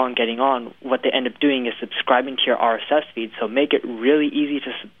you keep on getting on, what they end up doing is subscribing to your RSS feed. So make it really easy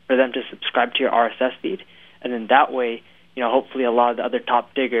for them to subscribe to your RSS feed. And then that way, hopefully a lot of the other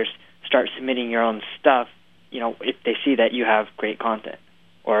top diggers start submitting your own stuff, if they see that you have great content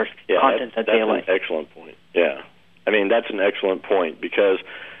or content that they like. That's an excellent point. Yeah. I mean, that's an excellent point because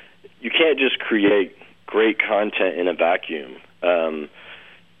you can't just create great content in a vacuum.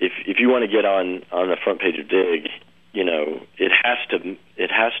 If you want to get on the front page of Dig, it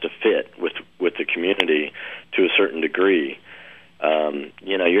has to fit with the community to a certain degree.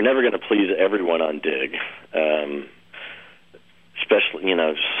 You're never going to please everyone on Dig. Especially,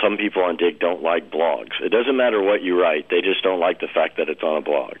 some people on Dig don't like blogs. It doesn't matter what you write; they just don't like the fact that it's on a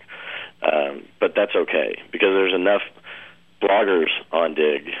blog. But that's okay because there's enough bloggers on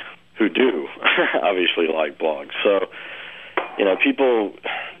Dig who do obviously like blogs. So, people.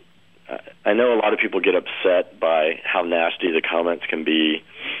 I know a lot of people get upset by how nasty the comments can be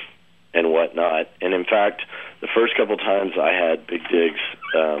and whatnot. And in fact, the first couple times I had big digs,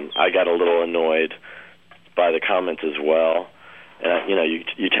 I got a little annoyed by the comments as well. And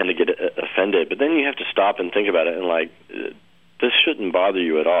you tend to get offended, but then you have to stop and think about it and this shouldn't bother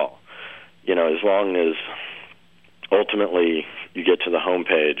you at all. As long as ultimately you get to the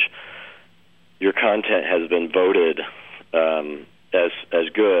homepage, your content has been voted as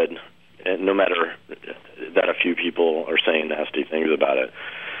good. And no matter that a few people are saying nasty things about it.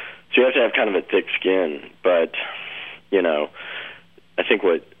 So you have to have kind of a thick skin. But, I think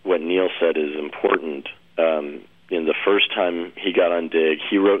what Neil said is important. In the first time he got on Dig,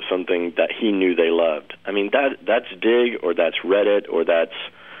 he wrote something that he knew they loved. I mean, that's Dig or that's Reddit or that's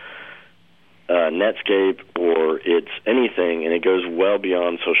Netscape or it's anything, and it goes well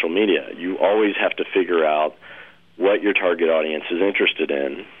beyond social media. You always have to figure out what your target audience is interested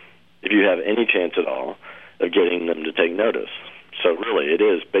in if you have any chance at all of getting them to take notice. So really, it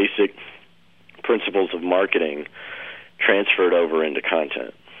is basic principles of marketing transferred over into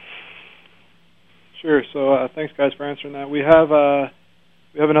content. Sure. So thanks, guys, for answering that. We have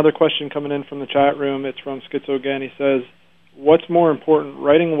another question coming in from the chat room. It's from Schizo again. He says, what's more important,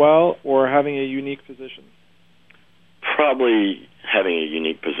 writing well or having a unique position? Probably having a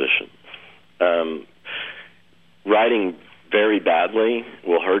unique position. Writing very badly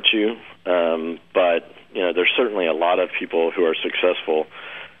will hurt you, but there's certainly a lot of people who are successful,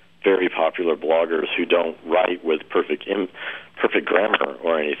 very popular bloggers who don't write with perfect grammar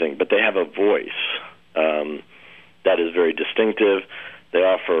or anything, but they have a voice that is very distinctive. They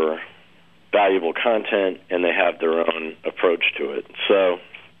offer valuable content, and they have their own approach to it. So,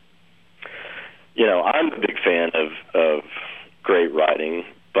 I'm a big fan of great writing,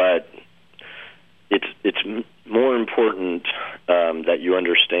 but it's more important that you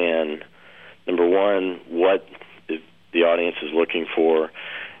understand, number one, what the audience is looking for,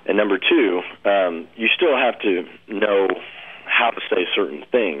 and number two, you still have to know how to say certain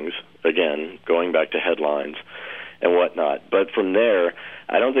things, again, going back to headlines, and whatnot. But from there,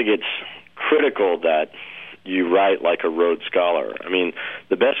 I don't think it's critical that you write like a Rhodes Scholar. I mean,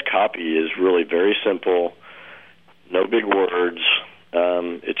 the best copy is really very simple, no big words.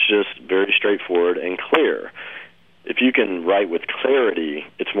 It's just very straightforward and clear. If you can write with clarity,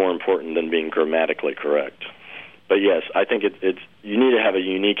 it's more important than being grammatically correct. But yes, I think it's you need to have a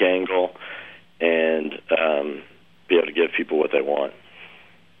unique angle and be able to give people what they want.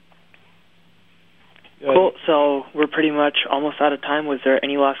 Cool. So we're pretty much almost out of time. Was there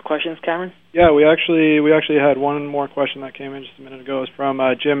any last questions, Cameron? Yeah, we actually had one more question that came in just a minute ago. It's from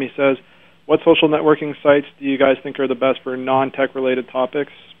Jim. He says, what social networking sites do you guys think are the best for non-tech related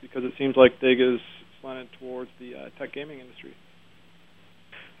topics? Because it seems like Dig is slanted towards the tech gaming industry.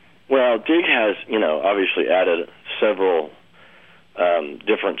 Well, Dig has, obviously added several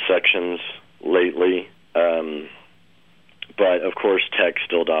different sections lately. But, of course, tech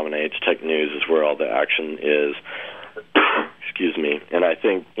still dominates. Tech news is where all the action is. Excuse me. And I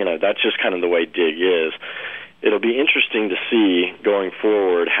think, that's just kind of the way Dig is. It'll be interesting to see going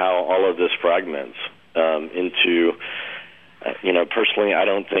forward how all of this fragments into, personally, I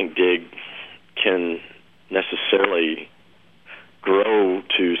don't think Dig can necessarily grow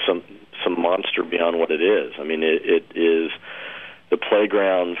to some monster beyond what it is. I mean, it is the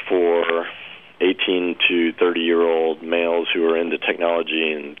playground for 18 to 30-year-old males who are into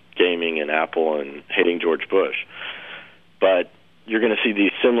technology and gaming and Apple and hating George Bush. But you're going to see these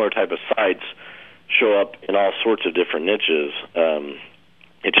similar type of sites show up in all sorts of different niches.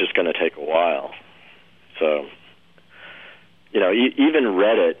 It's just going to take a while. So, even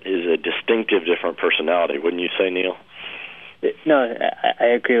Reddit is a distinctive different personality, wouldn't you say, Neil? No, I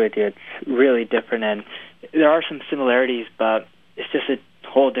agree with you. It's really different, and there are some similarities, but it's just a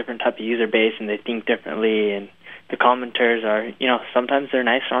whole different type of user base, and they think differently, and the commenters are, sometimes they're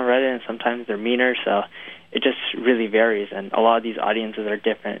nicer on Reddit and sometimes they're meaner, so it just really varies, and a lot of these audiences are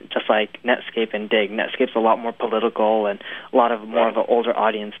different, just like Netscape and Dig. Netscape's a lot more political and a lot of more of an older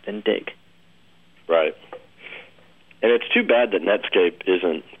audience than Dig. Right. And it's too bad that Netscape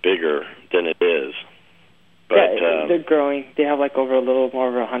isn't bigger than it is. But, yeah, they're growing. They have like over a little more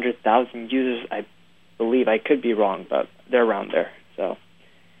over 100,000 users, I believe. I could be wrong, but they're around there. So,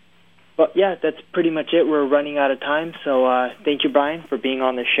 but yeah, that's pretty much it. We're running out of time. So thank you, Brian, for being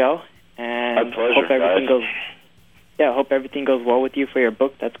on the show. And my pleasure, hope everything guys. hope everything goes well with you for your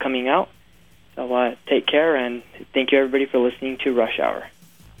book that's coming out. So take care, and thank you everybody for listening to Rush Hour.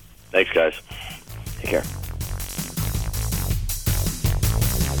 Thanks, guys. Take care.